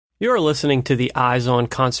You're listening to the Eyes on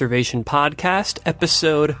Conservation podcast,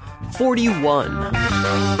 episode 41.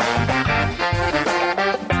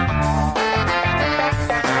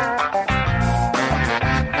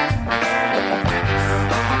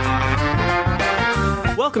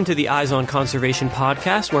 Welcome to the Eyes on Conservation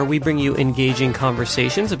podcast, where we bring you engaging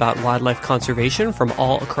conversations about wildlife conservation from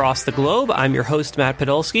all across the globe. I'm your host, Matt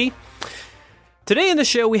Podolsky. Today in the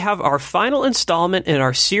show, we have our final installment in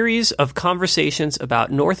our series of conversations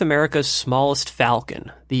about North America's smallest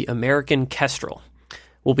falcon, the American Kestrel.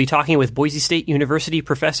 We'll be talking with Boise State University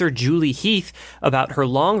professor Julie Heath about her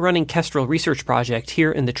long-running Kestrel research project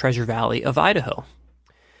here in the Treasure Valley of Idaho.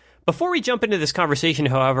 Before we jump into this conversation,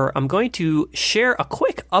 however, I'm going to share a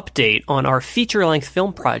quick update on our feature-length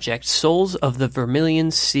film project, Souls of the Vermilion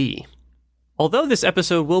Sea. Although this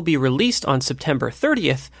episode will be released on September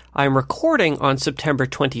 30th, I'm recording on September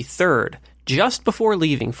 23rd, just before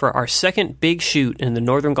leaving for our second big shoot in the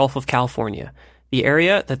northern Gulf of California, the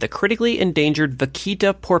area that the critically endangered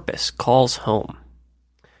vaquita porpoise calls home.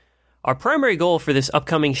 Our primary goal for this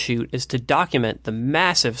upcoming shoot is to document the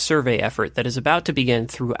massive survey effort that is about to begin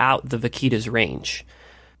throughout the vaquita's range.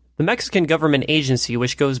 The Mexican government agency,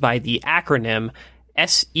 which goes by the acronym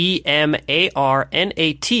SEMARNAT,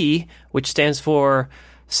 which stands for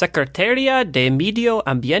Secretaría de Medio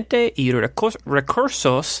Ambiente y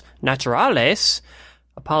Recursos Naturales,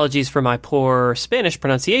 apologies for my poor Spanish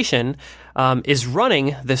pronunciation, is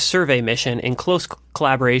running this survey mission in close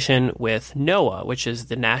collaboration with NOAA, which is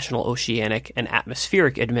the National Oceanic and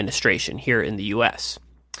Atmospheric Administration here in the U.S.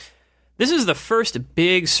 This is the first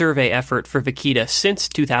big survey effort for vaquita since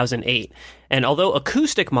 2008, and although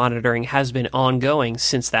acoustic monitoring has been ongoing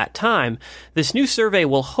since that time, this new survey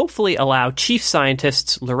will hopefully allow chief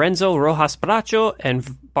scientists Lorenzo Rojas Bracho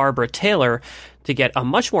and Barbara Taylor to get a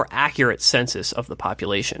much more accurate census of the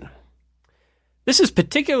population. This is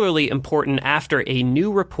particularly important after a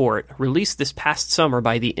new report released this past summer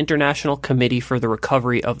by the International Committee for the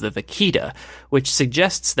Recovery of the Vaquita, which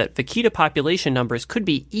suggests that vaquita population numbers could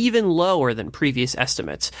be even lower than previous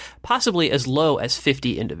estimates, possibly as low as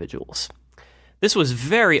 50 individuals. This was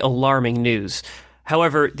very alarming news.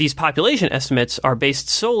 However, these population estimates are based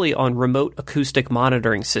solely on remote acoustic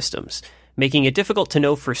monitoring systems, making it difficult to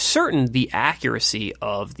know for certain the accuracy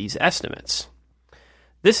of these estimates.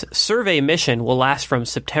 This survey mission will last from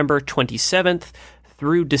September 27th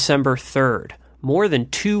through December 3rd, more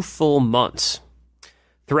than 2 full months.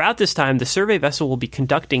 Throughout this time, the survey vessel will be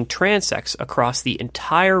conducting transects across the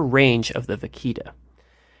entire range of the vaquita.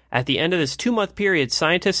 At the end of this 2-month period,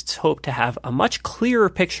 scientists hope to have a much clearer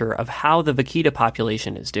picture of how the vaquita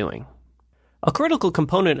population is doing. A critical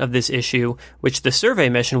component of this issue, which the survey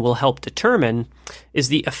mission will help determine, is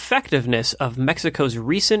the effectiveness of Mexico's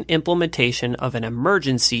recent implementation of an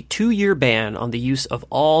emergency 2-year ban on the use of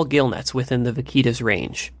all gill nets within the vaquita's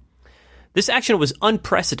range. This action was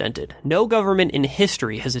unprecedented. No government in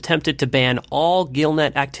history has attempted to ban all gill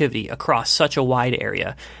net activity across such a wide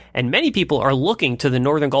area, and many people are looking to the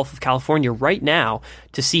northern Gulf of California right now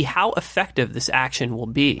to see how effective this action will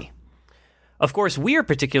be. Of course, we are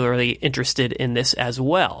particularly interested in this as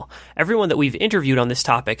well. Everyone that we've interviewed on this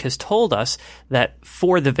topic has told us that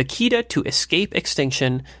for the vaquita to escape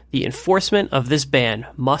extinction, the enforcement of this ban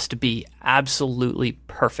must be absolutely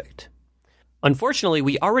perfect. Unfortunately,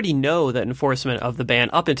 we already know that enforcement of the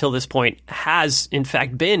ban up until this point has, in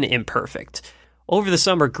fact, been imperfect. Over the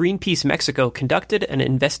summer, Greenpeace Mexico conducted an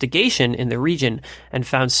investigation in the region and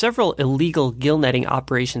found several illegal gill netting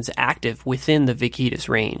operations active within the vaquita's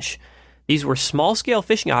range. These were small-scale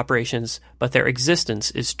fishing operations, but their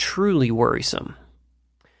existence is truly worrisome.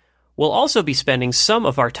 We'll also be spending some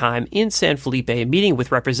of our time in San Felipe meeting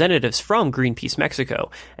with representatives from Greenpeace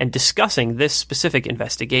Mexico and discussing this specific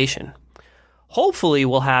investigation. Hopefully,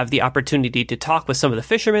 we'll have the opportunity to talk with some of the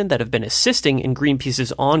fishermen that have been assisting in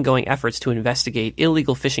Greenpeace's ongoing efforts to investigate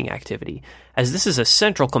illegal fishing activity, as this is a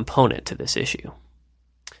central component to this issue.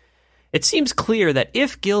 It seems clear that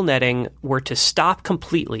if gill netting were to stop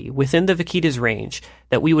completely within the vaquita's range,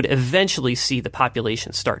 that we would eventually see the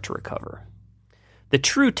population start to recover. The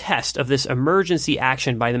true test of this emergency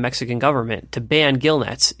action by the Mexican government to ban gill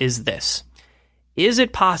nets is this. Is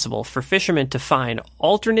it possible for fishermen to find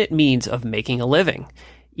alternate means of making a living,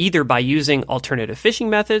 either by using alternative fishing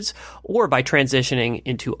methods or by transitioning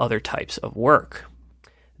into other types of work?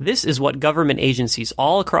 This is what government agencies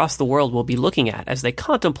all across the world will be looking at as they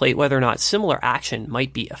contemplate whether or not similar action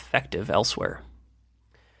might be effective elsewhere.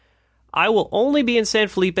 I will only be in San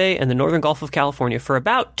Felipe and the northern Gulf of California for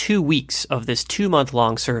about 2 weeks of this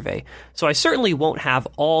 2-month-long survey, so I certainly won't have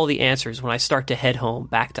all the answers when I start to head home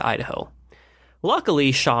back to Idaho.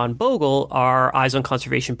 Luckily, Sean Bogle, our Eyes on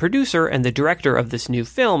Conservation producer and the director of this new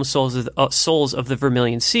film, Souls of the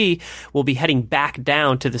Vermilion Sea, will be heading back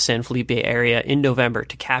down to the San Felipe area in November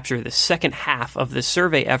to capture the second half of this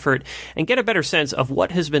survey effort and get a better sense of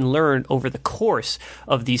what has been learned over the course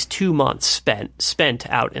of these 2 months spent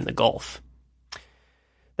out in the Gulf.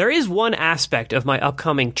 There is one aspect of my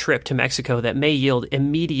upcoming trip to Mexico that may yield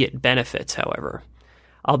immediate benefits, however.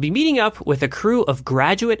 I'll be meeting up with a crew of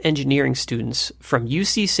graduate engineering students from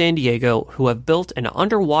UC San Diego who have built an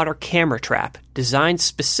underwater camera trap designed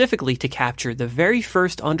specifically to capture the very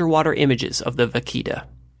first underwater images of the vaquita.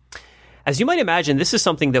 As you might imagine, this is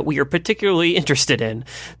something that we are particularly interested in.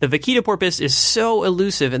 The vaquita porpoise is so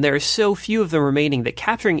elusive and there are so few of them remaining that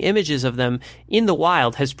capturing images of them in the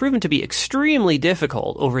wild has proven to be extremely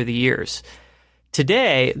difficult over the years.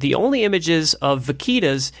 Today, the only images of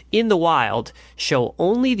vaquitas in the wild show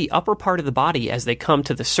only the upper part of the body as they come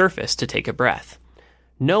to the surface to take a breath.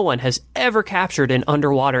 No one has ever captured an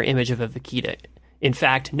underwater image of a vaquita. In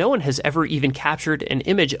fact, no one has ever even captured an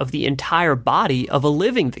image of the entire body of a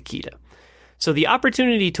living vaquita. So the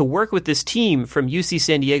opportunity to work with this team from UC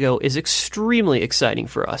San Diego is extremely exciting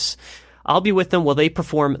for us. I'll be with them while they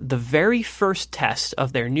perform the very first test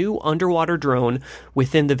of their new underwater drone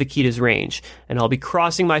within the vaquita's range, and I'll be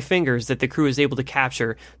crossing my fingers that the crew is able to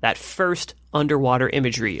capture that first underwater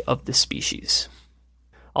imagery of the species.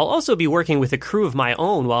 I'll also be working with a crew of my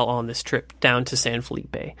own while on this trip down to San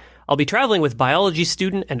Felipe. I'll be traveling with biology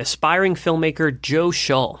student and aspiring filmmaker Joe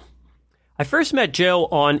Shull. I first met Joe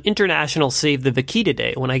on International Save the Vaquita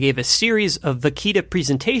Day when I gave a series of vaquita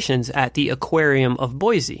presentations at the Aquarium of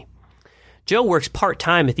Boise. Joe works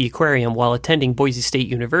part-time at the aquarium while attending Boise State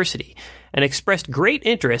University and expressed great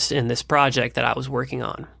interest in this project that I was working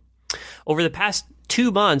on. Over the past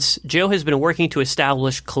 2 months, Joe has been working to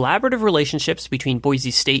establish collaborative relationships between Boise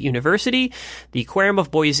State University, the Aquarium of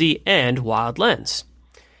Boise, and Wild Lens.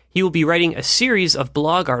 He will be writing a series of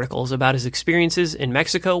blog articles about his experiences in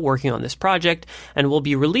Mexico working on this project, and will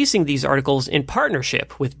be releasing these articles in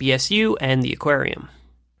partnership with BSU and the aquarium.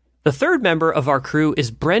 The third member of our crew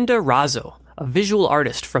is Brenda Razzo, a visual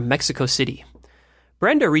artist from Mexico City.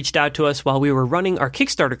 Brenda reached out to us while we were running our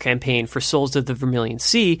Kickstarter campaign for Souls of the Vermilion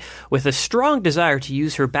Sea with a strong desire to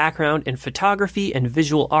use her background in photography and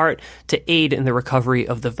visual art to aid in the recovery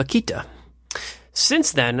of the vaquita.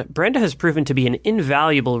 Since then, Brenda has proven to be an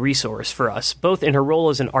invaluable resource for us, both in her role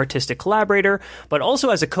as an artistic collaborator, but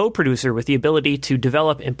also as a co-producer with the ability to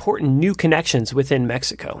develop important new connections within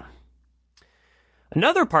Mexico.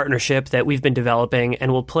 Another partnership that we've been developing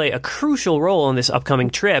and will play a crucial role in this upcoming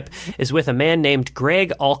trip is with a man named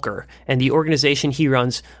Greg Alker and the organization he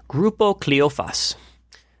runs, Grupo Cleofas.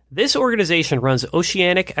 This organization runs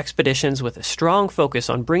oceanic expeditions with a strong focus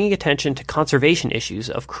on bringing attention to conservation issues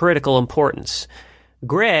of critical importance.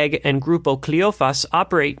 Greg and Grupo Cleofas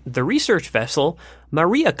operate the research vessel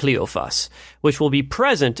Maria Cleofas, which will be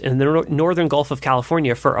present in the northern Gulf of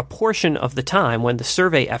California for a portion of the time when the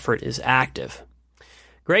survey effort is active.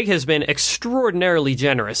 Greg has been extraordinarily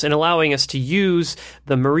generous in allowing us to use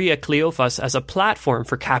the Maria Cleofas as a platform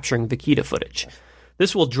for capturing vaquita footage.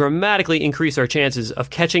 This will dramatically increase our chances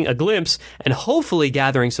of catching a glimpse and hopefully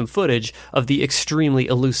gathering some footage of the extremely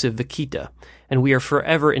elusive vaquita. And we are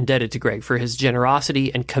forever indebted to Greg for his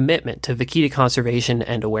generosity and commitment to vaquita conservation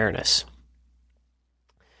and awareness.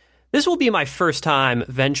 This will be my first time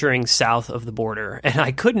venturing south of the border, and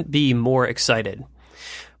I couldn't be more excited.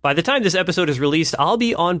 By the time this episode is released, I'll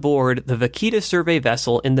be on board the vaquita survey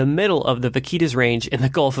vessel in the middle of the vaquita's range in the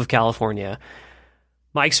Gulf of California.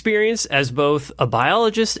 My experience as both a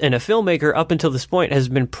biologist and a filmmaker up until this point has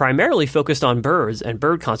been primarily focused on birds and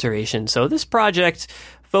bird conservation, so this project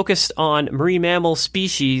focused on marine mammal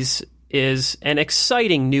species is an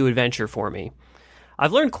exciting new adventure for me.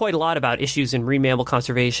 I've learned quite a lot about issues in marine mammal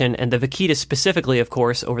conservation and the vaquita specifically, of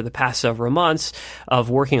course, over the past several months of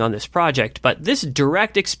working on this project. But this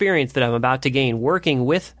direct experience that I'm about to gain working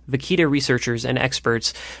with vaquita researchers and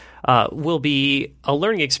experts will be a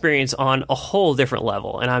learning experience on a whole different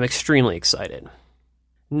level, and I'm extremely excited.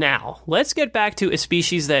 Now, let's get back to a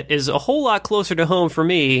species that is a whole lot closer to home for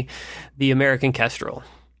me, the American kestrel.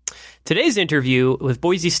 Today's interview with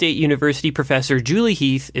Boise State University professor Julie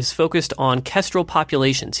Heath is focused on kestrel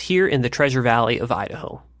populations here in the Treasure Valley of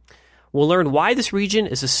Idaho. We'll learn why this region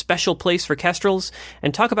is a special place for kestrels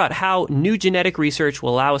and talk about how new genetic research will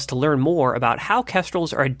allow us to learn more about how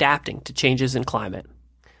kestrels are adapting to changes in climate.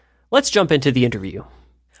 Let's jump into the interview.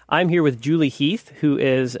 I'm here with Julie Heath, who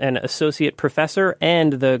is an associate professor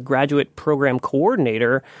and the graduate program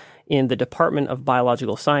coordinator in the Department of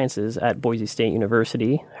Biological Sciences at Boise State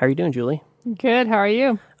University. How are you doing, Julie? Good. How are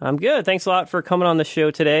you? I'm good. Thanks a lot for coming on the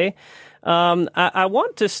show today. I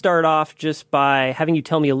want to start off just by having you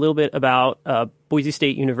tell me a little bit about Boise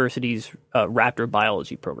State University's raptor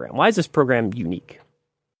biology program. Why is this program unique?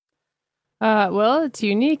 Well, it's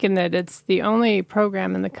unique in that it's the only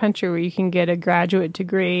program in the country where you can get a graduate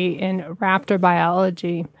degree in raptor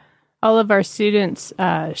biology. All of our students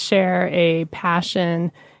share a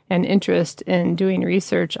passion and interest in doing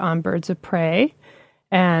research on birds of prey.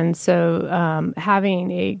 And so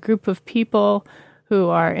having a group of people who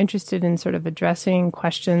are interested in sort of addressing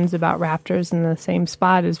questions about raptors in the same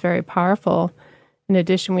spot is very powerful. In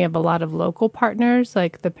addition, we have a lot of local partners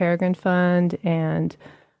like the Peregrine Fund and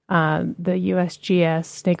the USGS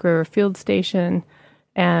Snake River Field Station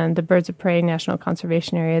and the Birds of Prey National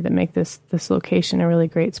Conservation Area that make this location a really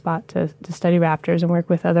great spot to study raptors and work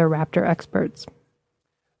with other raptor experts.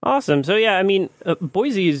 Awesome. So, yeah, I mean,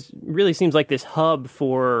 Boise really seems like this hub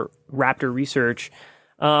for raptor research.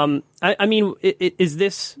 I mean, is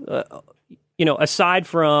this, aside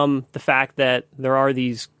from the fact that there are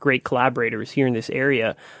these great collaborators here in this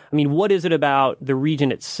area, I mean, what is it about the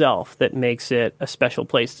region itself that makes it a special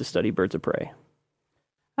place to study birds of prey?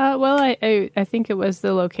 Well, I think it was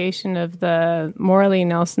the location of the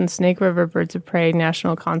Morley-Nelson Snake River Birds of Prey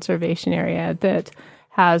National Conservation Area that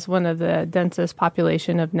has one of the densest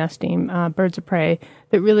population of nesting birds of prey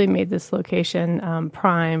that really made this location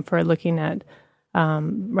prime for looking at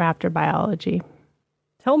raptor biology.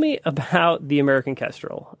 Tell me about the American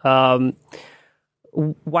kestrel.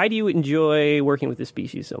 Why do you enjoy working with this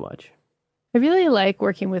species so much? I really like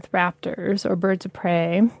working with raptors or birds of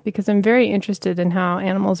prey because I'm very interested in how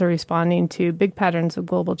animals are responding to big patterns of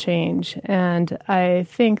global change. And I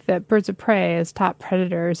think that birds of prey as top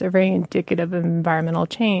predators are very indicative of environmental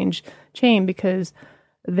change because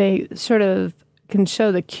they sort of can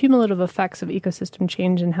show the cumulative effects of ecosystem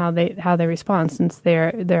change and how they respond since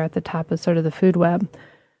they're at the top of sort of the food web.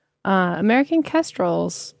 American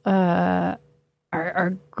kestrels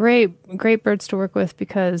are great birds to work with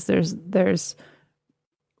because there's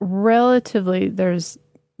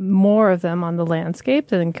more of them on the landscape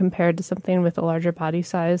than compared to something with a larger body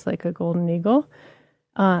size like a golden eagle.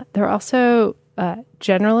 They're also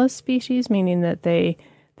generalist species, meaning that they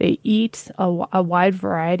eat a wide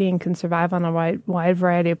variety and can survive on a wide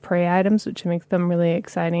variety of prey items, which makes them really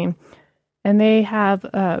exciting. And they have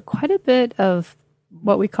quite a bit of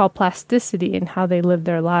what we call plasticity in how they live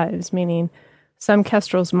their lives, meaning some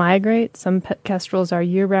kestrels migrate, some kestrels are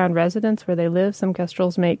year-round residents where they live, some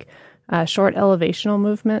kestrels make short elevational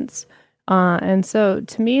movements. And so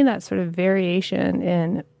to me, that sort of variation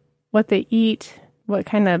in what they eat, what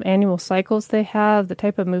kind of annual cycles they have, the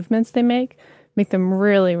type of movements they make them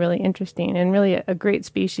really, really interesting and really a great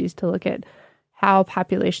species to look at how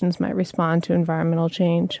populations might respond to environmental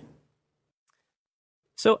change.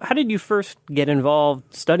 So how did you first get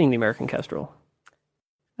involved studying the American kestrel?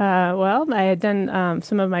 Well, I had done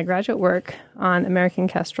some of my graduate work on American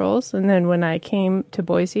kestrels, and then when I came to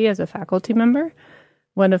Boise as a faculty member,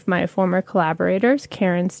 one of my former collaborators,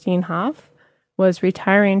 Karen Steenhoff, was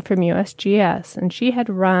retiring from USGS, and she had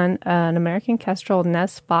run an American kestrel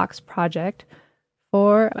nest box project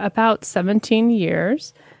for about 17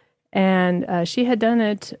 years, and she had done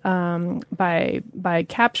it by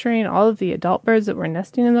capturing all of the adult birds that were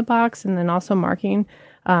nesting in the box, and then also marking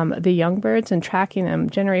the young birds and tracking them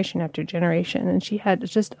generation after generation. And she had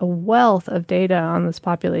just a wealth of data on this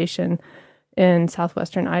population in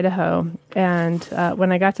southwestern Idaho. And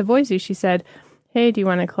when I got to Boise, she said, hey, do you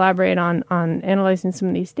want to collaborate on analyzing some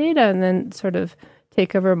of these data and then sort of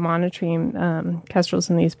take over monitoring kestrels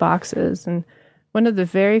in these boxes? And one of the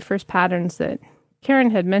very first patterns that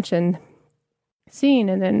Karen had mentioned seeing,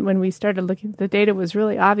 and then when we started looking at the data was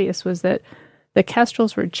really obvious, was that the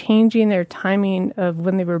kestrels were changing their timing of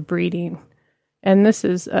when they were breeding. And this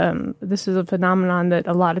is a phenomenon that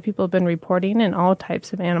a lot of people have been reporting in all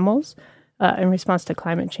types of animals in response to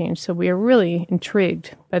climate change. So we are really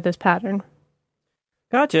intrigued by this pattern.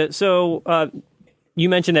 Gotcha. So you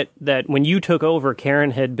mentioned that when you took over,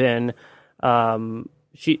 Karen had been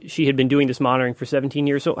she had been doing this monitoring for 17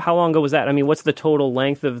 years. So how long ago was that? I mean, what's the total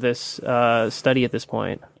length of this study at this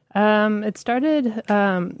point? It started,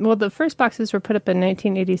 the first boxes were put up in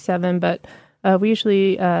 1987, but we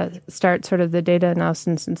usually start sort of the data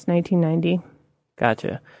analysis since 1990.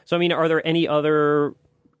 Gotcha. So, I mean, are there any other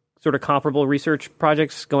sort of comparable research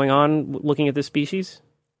projects going on looking at this species?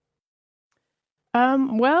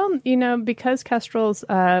 Because kestrels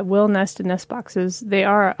will nest in nest boxes, they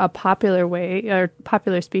are a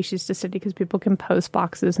popular species to study because people can post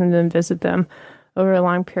boxes and then visit them over a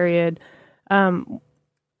long period.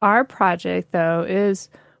 Our project, though, is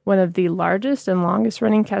one of the largest and longest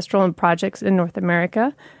running kestrel projects in North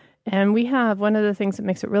America. And we have one of the things that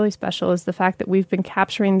makes it really special is the fact that we've been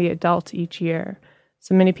capturing the adults each year.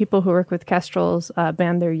 So many people who work with kestrels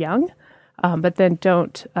band their young, but then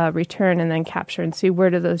don't return and then capture and see where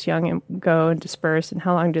do those young go and disperse and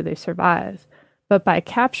how long do they survive. But by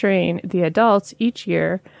capturing the adults each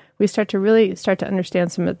year, we start to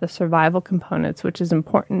understand some of the survival components, which is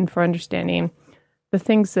important for understanding the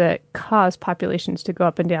things that cause populations to go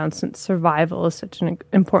up and down, since survival is such an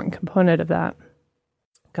important component of that.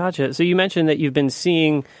 Gotcha. So you mentioned that you've been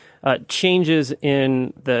seeing changes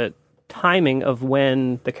in the timing of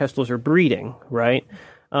when the kestrels are breeding, right?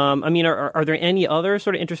 Are there any other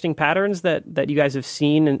sort of interesting patterns that you guys have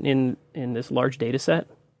seen in this large data set?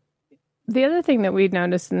 The other thing that we've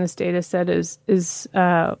noticed in this data set is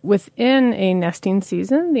within a nesting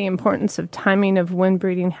season, the importance of timing of when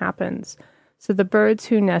breeding happens. So the birds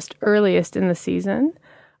who nest earliest in the season,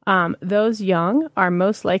 those young are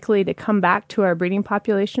most likely to come back to our breeding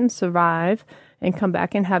population, survive, and come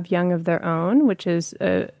back and have young of their own, which is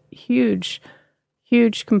a huge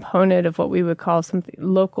component of what we would call something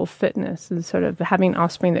local fitness, and sort of having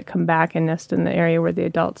offspring that come back and nest in the area where the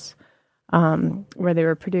adults, where they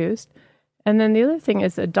were produced. And then the other thing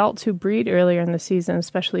is adults who breed earlier in the season,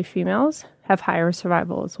 especially females, have higher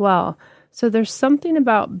survival as well. So there's something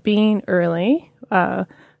about being early, or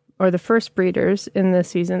the first breeders in the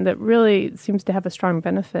season, that really seems to have a strong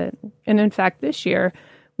benefit. And in fact, this year,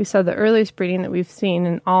 we saw the earliest breeding that we've seen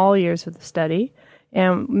in all years of the study.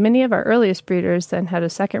 And many of our earliest breeders then had a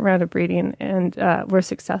second round of breeding and were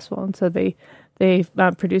successful. And so they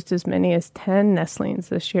produced as many as 10 nestlings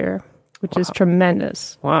this year, which is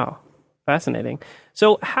tremendous. Wow. Fascinating.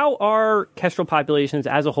 So how are kestrel populations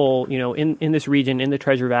as a whole, in this region, in the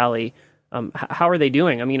Treasure Valley, how are they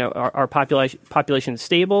doing? I mean, are populations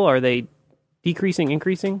stable? Are they decreasing,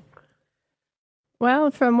 increasing?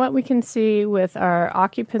 Well, from what we can see with our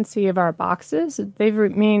occupancy of our boxes, they've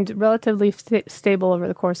remained relatively stable over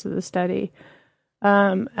the course of the study.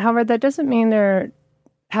 However, that doesn't mean there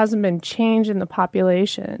hasn't been change in the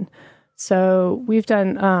population. So we've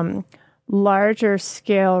done larger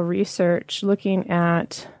scale research looking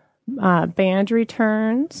at band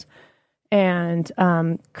returns and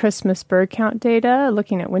Christmas bird count data,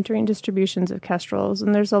 looking at wintering distributions of kestrels.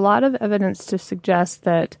 And there's a lot of evidence to suggest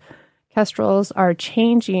that kestrels are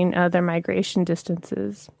changing their migration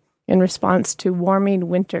distances in response to warming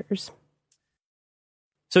winters.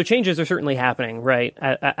 So changes are certainly happening, right,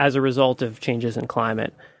 as a result of changes in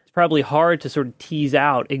climate. It's probably hard to sort of tease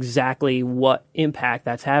out exactly what impact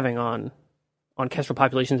that's having on kestrel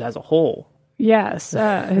populations as a whole. Yes,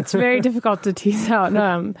 it's very difficult to tease out.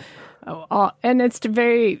 And it's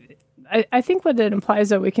very, I think what it implies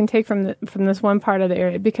that we can take from this one part of the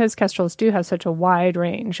area, because kestrels do have such a wide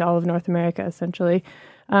range, all of North America essentially,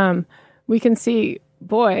 we can see,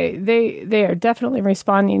 boy, they are definitely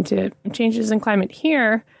responding to changes in climate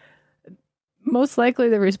here. Most likely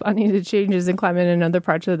they're responding to changes in climate in other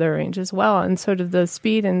parts of their range as well. And sort of the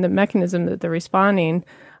speed and the mechanism that they're responding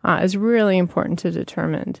is really important to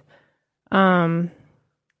determine. The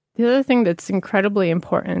other thing that's incredibly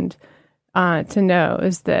important to know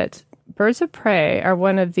is that birds of prey are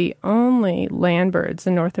one of the only land birds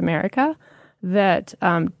in North America that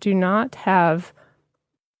do not have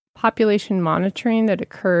population monitoring that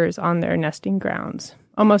occurs on their nesting grounds.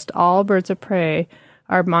 Almost all birds of prey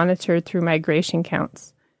are monitored through migration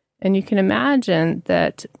counts. And you can imagine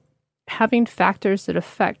that having factors that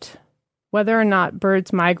affect whether or not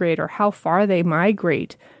birds migrate or how far they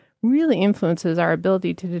migrate really influences our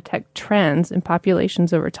ability to detect trends in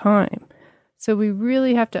populations over time. So we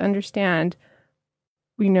really have to understand,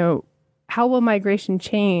 how will migration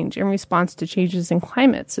change in response to changes in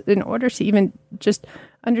climates in order to even just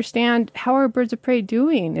understand how are birds of prey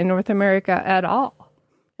doing in North America at all.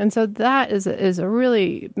 And so that is a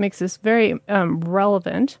really makes this very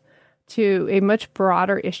relevant to a much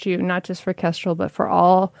broader issue, not just for kestrel, but for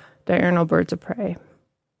all diurnal birds of prey.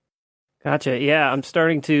 Gotcha. Yeah, I'm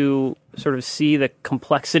starting to sort of see the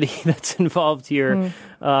complexity that's involved here,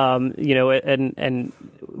 and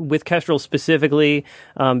with kestrel specifically,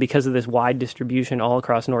 because of this wide distribution all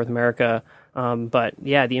across North America. But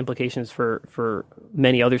yeah, the implications for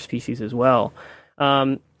many other species as well.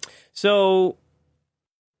 So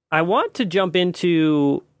I want to jump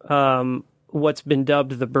into what's been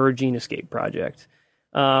dubbed the Bird Gene Escape Project.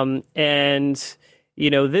 This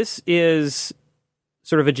is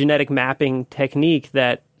sort of a genetic mapping technique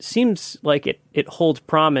that seems like it holds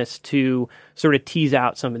promise to sort of tease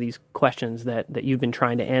out some of these questions that you've been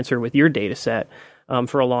trying to answer with your data set.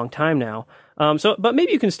 for a long time now. But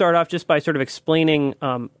maybe you can start off just by sort of explaining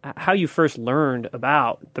how you first learned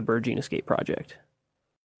about the Bird Genoscape project.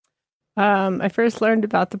 I first learned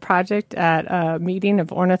about the project at a meeting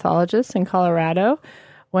of ornithologists in Colorado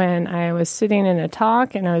when I was sitting in a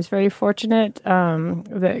talk, and I was very fortunate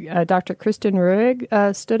that Dr. Kristen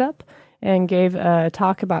Ruhig stood up and gave a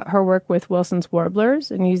talk about her work with Wilson's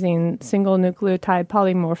warblers and using single nucleotide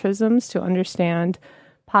polymorphisms to understand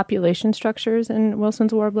population structures in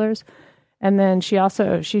Wilson's warblers. And then she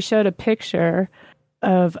showed a picture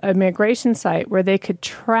of a migration site where they could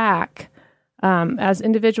track, as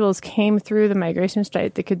individuals came through the migration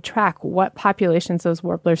site, they could track what populations those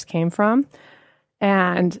warblers came from.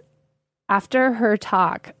 And after her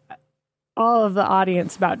talk, all of the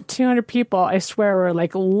audience, about 200 people, I swear, were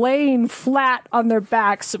like laying flat on their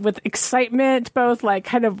backs with excitement,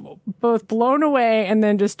 both blown away and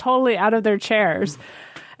then just totally out of their chairs.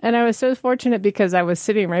 And I was so fortunate because I was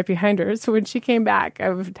sitting right behind her. So when she came back,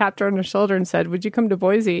 I tapped her on the shoulder and said, "Would you come to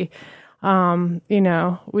Boise?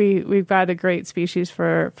 We've got a great species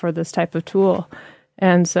for this type of tool."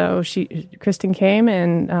 And so Kristen came,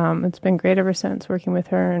 and it's been great ever since, working with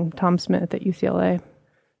her and Tom Smith at UCLA.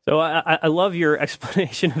 So I love your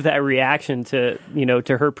explanation of that reaction to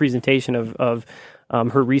her presentation of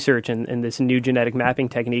her research and this new genetic mapping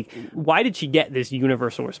technique. Why did she get this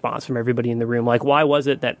universal response from everybody in the room? Like, why was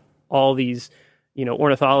it that all these,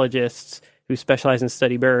 ornithologists who specialize in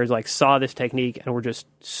study birds, saw this technique and were just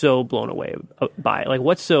so blown away by it? Like,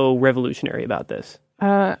 what's so revolutionary about this?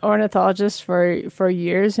 Ornithologists for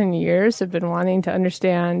years and years have been wanting to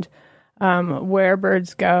understand where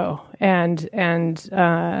birds go, and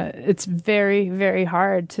it's very, very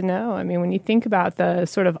hard to know. I mean, when you think about the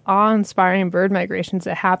sort of awe-inspiring bird migrations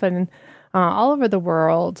that happen all over the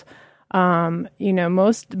world,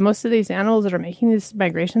 most of these animals that are making these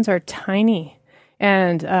migrations are tiny,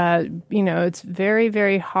 and it's very,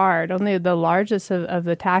 very hard. Only the largest of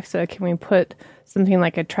the taxa can we put something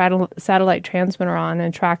like a satellite transmitter on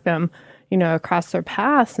and track them across their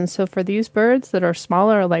paths. And so for these birds that are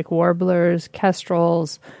smaller, like warblers,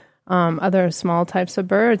 kestrels, other small types of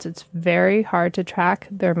birds, it's very hard to track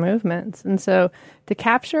their movements. And so to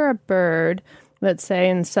capture a bird, let's say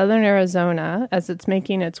in southern Arizona, as it's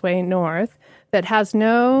making its way north, that has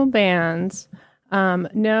no bands,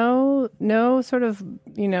 no sort of,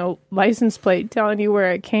 license plate telling you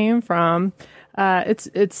where it came from,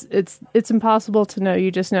 it's impossible to know.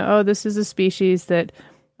 You just know, oh, this is a species that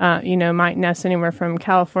might nest anywhere from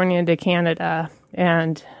California to Canada.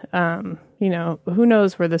 And, who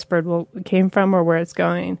knows where this bird came from or where it's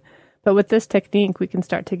going. But with this technique, we can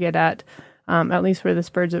start to get at least where this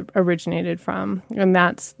bird's originated from. And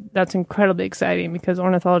that's incredibly exciting because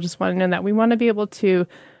ornithologists want to know that. We want to be able to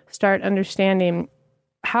start understanding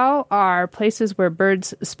how are places where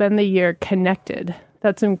birds spend the year connected.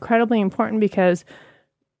 That's incredibly important because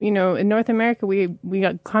in North America, we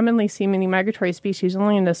commonly see many migratory species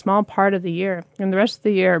only in a small part of the year. And the rest of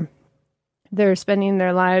the year, they're spending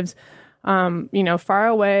their lives, far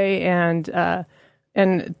away. And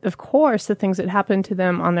of course, the things that happen to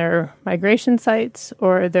them on their migration sites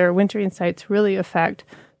or their wintering sites really affect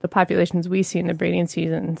the populations we see in the breeding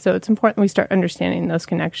season. So it's important we start understanding those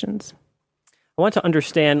connections. I want to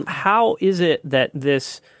understand, how is it that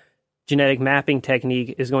this genetic mapping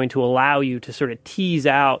technique is going to allow you to sort of tease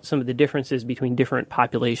out some of the differences between different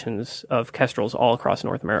populations of kestrels all across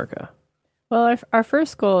North America? Well, our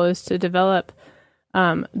first goal is to develop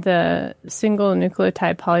the single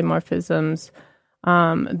nucleotide polymorphisms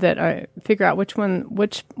figure out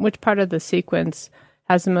which part of the sequence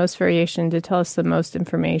has the most variation to tell us the most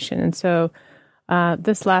information. And so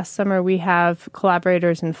this last summer, we have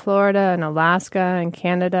collaborators in Florida and Alaska and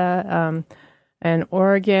Canada, and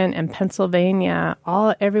Oregon and Pennsylvania,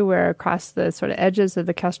 all everywhere across the sort of edges of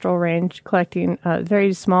the Kestrel range, collecting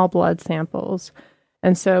very small blood samples.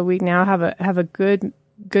 And so we now have a good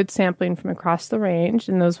sampling from across the range,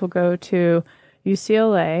 and those will go to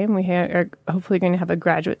UCLA. And we are hopefully going to have a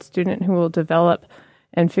graduate student who will develop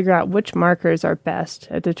and figure out which markers are best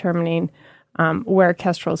at determining where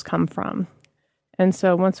kestrels come from. And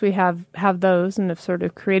so once we have those and have sort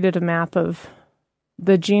of created a map of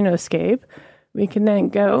the genoscape, we can then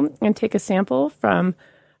go and take a sample from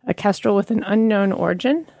a kestrel with an unknown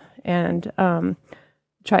origin and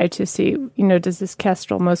try to see, does this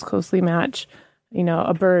kestrel most closely match,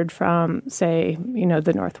 a bird from, say,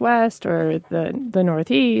 the Northwest or the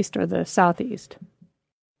Northeast or the Southeast.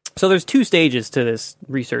 So there's two stages to this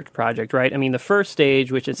research project, right? I mean, the first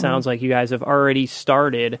stage, which it sounds like you guys have already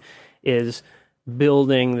started, is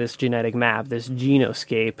building this genetic map, this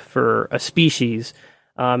genoscape for a species.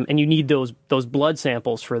 And you need those blood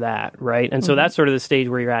samples for that, right? And so that's sort of the stage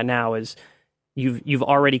where you're at now is you've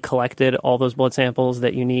already collected all those blood samples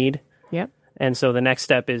that you need. Yep. And so the next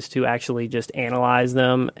step is to actually just analyze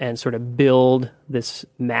them and sort of build this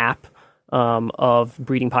map of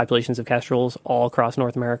breeding populations of kestrels all across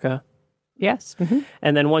North America. Yes. Mm-hmm.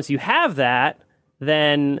 And then once you have that,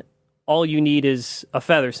 then all you need is a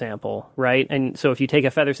feather sample, right? And so if you take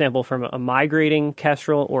a feather sample from a migrating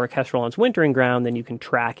kestrel or a kestrel on its wintering ground, then you can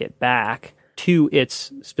track it back to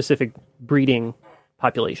its specific breeding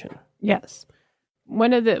population. Yes.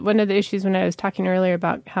 One of the issues when I was talking earlier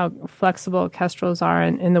about how flexible kestrels are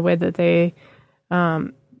and the way that they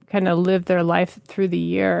kind of live their life through the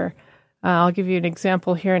year, I'll give you an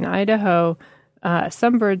example here in Idaho.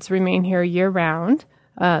 Some birds remain here year-round.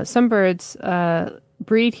 Some birds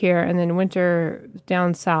breed here and then winter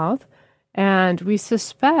down south. And we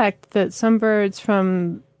suspect that some birds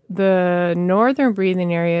from the northern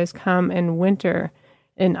breeding areas come and winter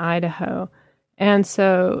in Idaho. And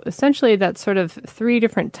so essentially that's sort of three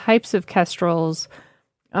different types of kestrels,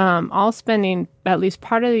 all spending at least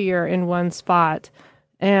part of the year in one spot.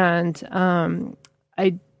 And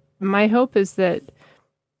my hope is that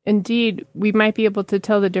indeed we might be able to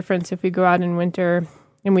tell the difference if we go out in winter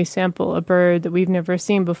and we sample a bird that we've never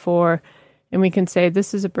seen before, and we can say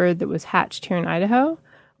this is a bird that was hatched here in Idaho,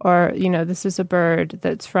 or this is a bird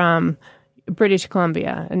that's from British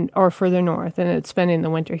Columbia or further north, and it's spending the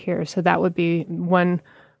winter here. So that would be one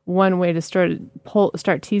way to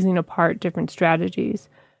start teasing apart different strategies.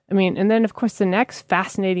 I mean, and then of course the next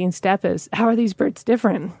fascinating step is, how are these birds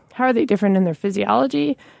different? How are they different in their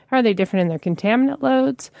physiology? How are they different in their contaminant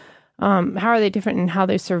loads? How are they different in how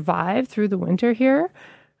they survive through the winter here?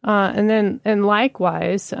 And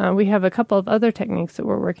likewise, we have a couple of other techniques that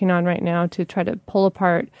we're working on right now to try to pull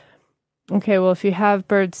apart. Okay, well, if you have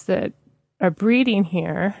birds that are breeding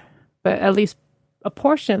here, but at least a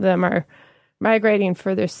portion of them are migrating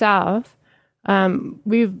further south,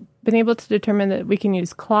 we've been able to determine that we can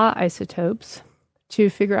use claw isotopes to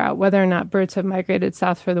figure out whether or not birds have migrated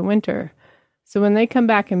south for the winter. So when they come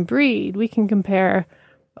back and breed, we can compare,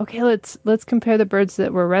 okay, let's compare the birds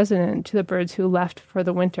that were resident to the birds who left for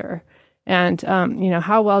the winter. And,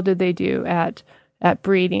 how well did they do at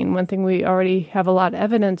breeding? One thing we already have a lot of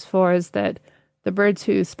evidence for is that the birds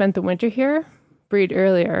who spent the winter here breed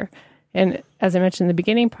earlier. And as I mentioned in the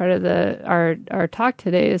beginning part of our talk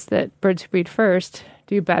today is that birds who breed first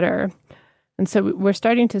do better. And so we're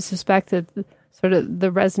starting to suspect that sort of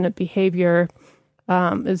the resident behavior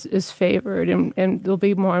is favored, and there'll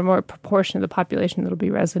be more and more proportion of the population that'll be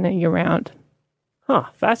resident year-round. Huh,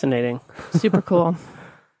 fascinating. Super cool.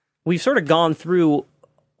 We've sort of gone through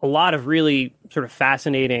a lot of really sort of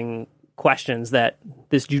fascinating questions that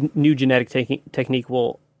this new genetic technique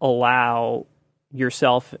will allow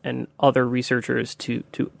yourself and other researchers to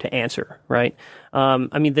answer, right?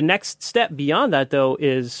 The next step beyond that, though,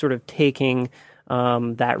 is sort of taking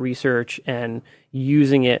that research and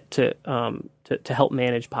using it to help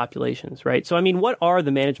manage populations, right? So, what are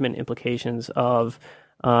the management implications of,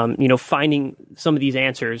 finding some of these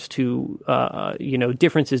answers to,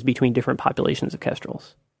 differences between different populations of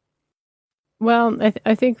kestrels? Well,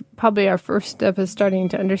 I think probably our first step is starting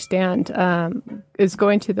to understand, is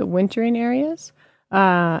going to the wintering areas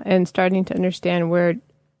and starting to understand where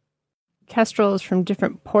kestrels from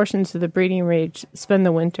different portions of the breeding range spend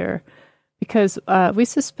the winter. Because we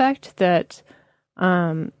suspect that,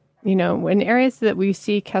 in areas that we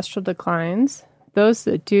see kestrel declines, those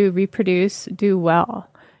that do reproduce do well.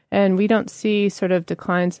 And we don't see sort of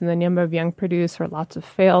declines in the number of young produced or lots of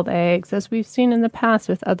failed eggs, as we've seen in the past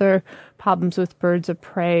with other problems with birds of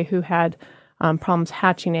prey who had problems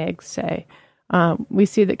hatching eggs, say. We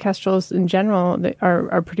see that kestrels in general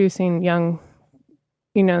are producing young,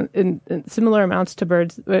 in similar amounts to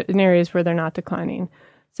birds in areas where they're not declining.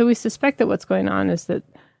 So we suspect that what's going on is that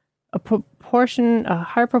a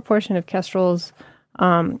higher proportion of kestrels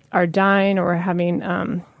are dying or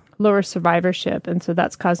having lower survivorship, and so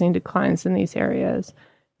that's causing declines in these areas.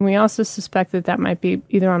 And we also suspect that might be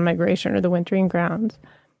either on migration or the wintering grounds.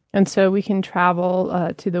 And so we can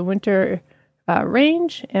travel to the winter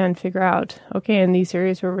range and figure out, okay, in these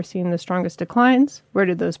areas where we're seeing the strongest declines, where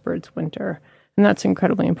did those birds winter? And that's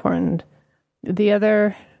incredibly important. The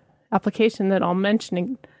other application that I'll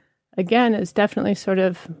mention again is definitely sort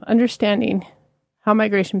of understanding how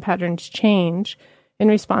migration patterns change in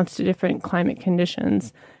response to different climate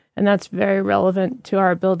conditions. And that's very relevant to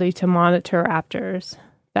our ability to monitor raptors.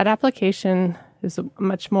 That application is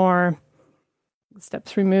much more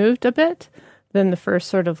steps removed a bit than the first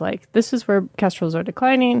sort of like, this is where kestrels are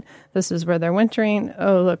declining, this is where they're wintering,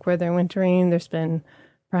 oh, look where they're wintering, there's been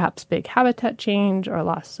perhaps big habitat change or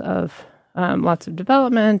lots of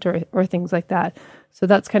development or things like that. So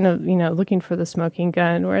that's kind of, looking for the smoking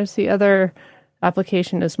gun, whereas the other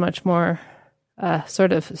application is much more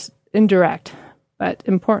sort of indirect, but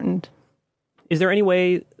important. Is there any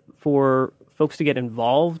way for folks to get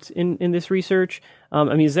involved in this research?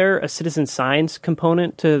 Is there a citizen science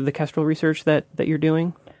component to the Kestrel research that you're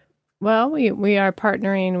doing? Well, we are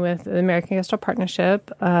partnering with the American Kestrel Partnership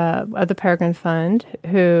of the Peregrine Fund,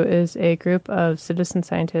 who is a group of citizen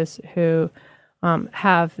scientists who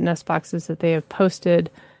have nest boxes that they have posted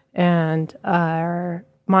and are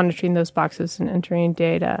monitoring those boxes and entering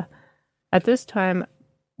data. At this time,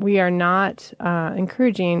 we are not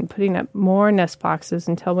encouraging putting up more nest boxes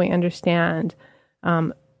until we understand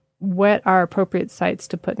what are appropriate sites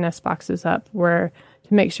to put nest boxes up, where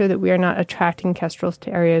to make sure that we are not attracting kestrels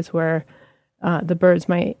to areas where the birds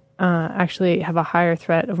might actually have a higher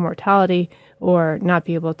threat of mortality or not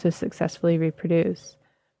be able to successfully reproduce.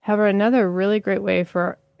 However, another really great way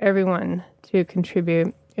for everyone to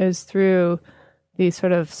contribute is through the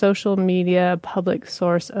sort of social media public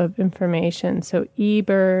source of information. So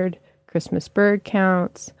eBird, Christmas bird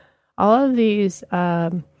counts, all of these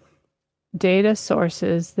data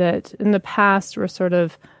sources that in the past were sort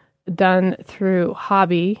of done through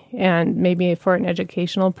hobby and maybe for an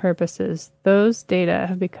educational purposes, those data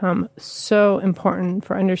have become so important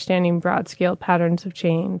for understanding broad-scale patterns of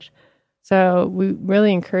change. So we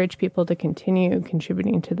really encourage people to continue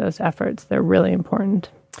contributing to those efforts. They're really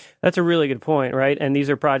important. That's a really good point, right? And these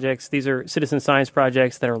are citizen science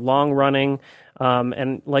projects that are long running.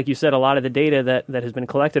 And like you said, a lot of the data that has been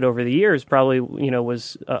collected over the years probably,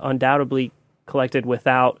 was undoubtedly collected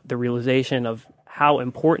without the realization of how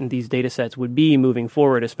important these data sets would be moving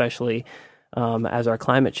forward, especially as our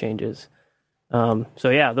climate changes.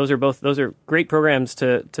 Those are great programs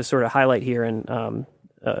to sort of highlight here, and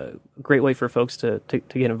a great way for folks to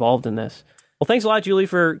get involved in this. Well, thanks a lot, Julie,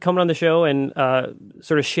 for coming on the show and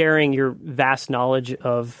sort of sharing your vast knowledge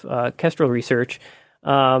of Kestrel research.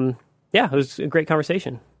 It was a great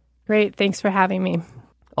conversation. Great. Thanks for having me.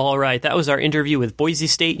 All right. That was our interview with Boise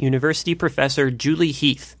State University professor Julie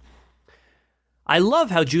Heath. I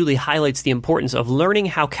love how Julie highlights the importance of learning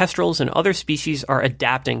how kestrels and other species are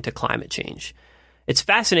adapting to climate change. It's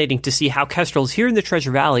fascinating to see how kestrels here in the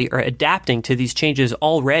Treasure Valley are adapting to these changes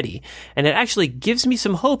already, and it actually gives me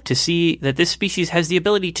some hope to see that this species has the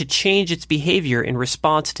ability to change its behavior in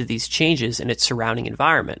response to these changes in its surrounding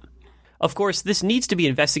environment. Of course, this needs to be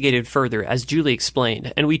investigated further, as Julie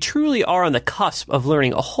explained, and we truly are on the cusp of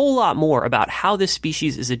learning a whole lot more about how this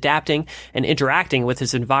species is adapting and interacting with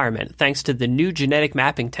its environment thanks to the new genetic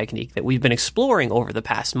mapping technique that we've been exploring over the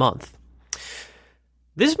past month.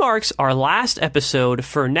 This marks our last episode,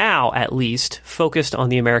 for now at least, focused on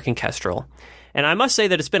the American kestrel, and I must say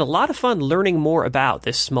that it's been a lot of fun learning more about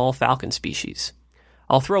this small falcon species.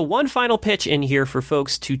 I'll throw one final pitch in here for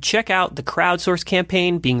folks to check out the crowdsource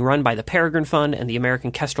campaign being run by the Peregrine Fund and the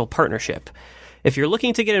American Kestrel Partnership. If you're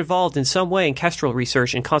looking to get involved in some way in kestrel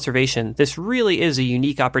research and conservation, this really is a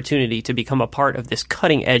unique opportunity to become a part of this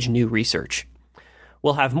cutting-edge new research.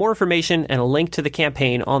 We'll have more information and a link to the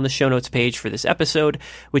campaign on the show notes page for this episode,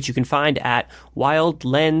 which you can find at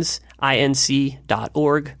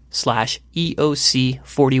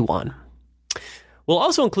wildlensinc.org/EOC41. We'll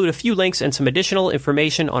also include a few links and some additional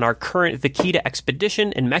information on our current Vaquita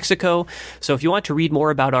expedition in Mexico, so if you want to read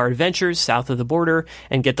more about our adventures south of the border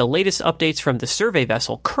and get the latest updates from the survey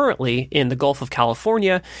vessel currently in the Gulf of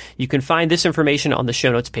California, you can find this information on the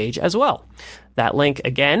show notes page as well. That link,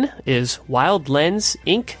 again, is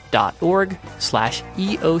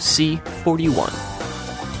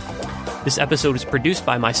wildlensinc.org/EOC41. This episode is produced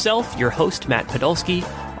by myself, your host, Matt Podolsky.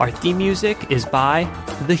 Our theme music is by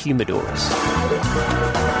The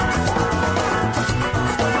Humidors.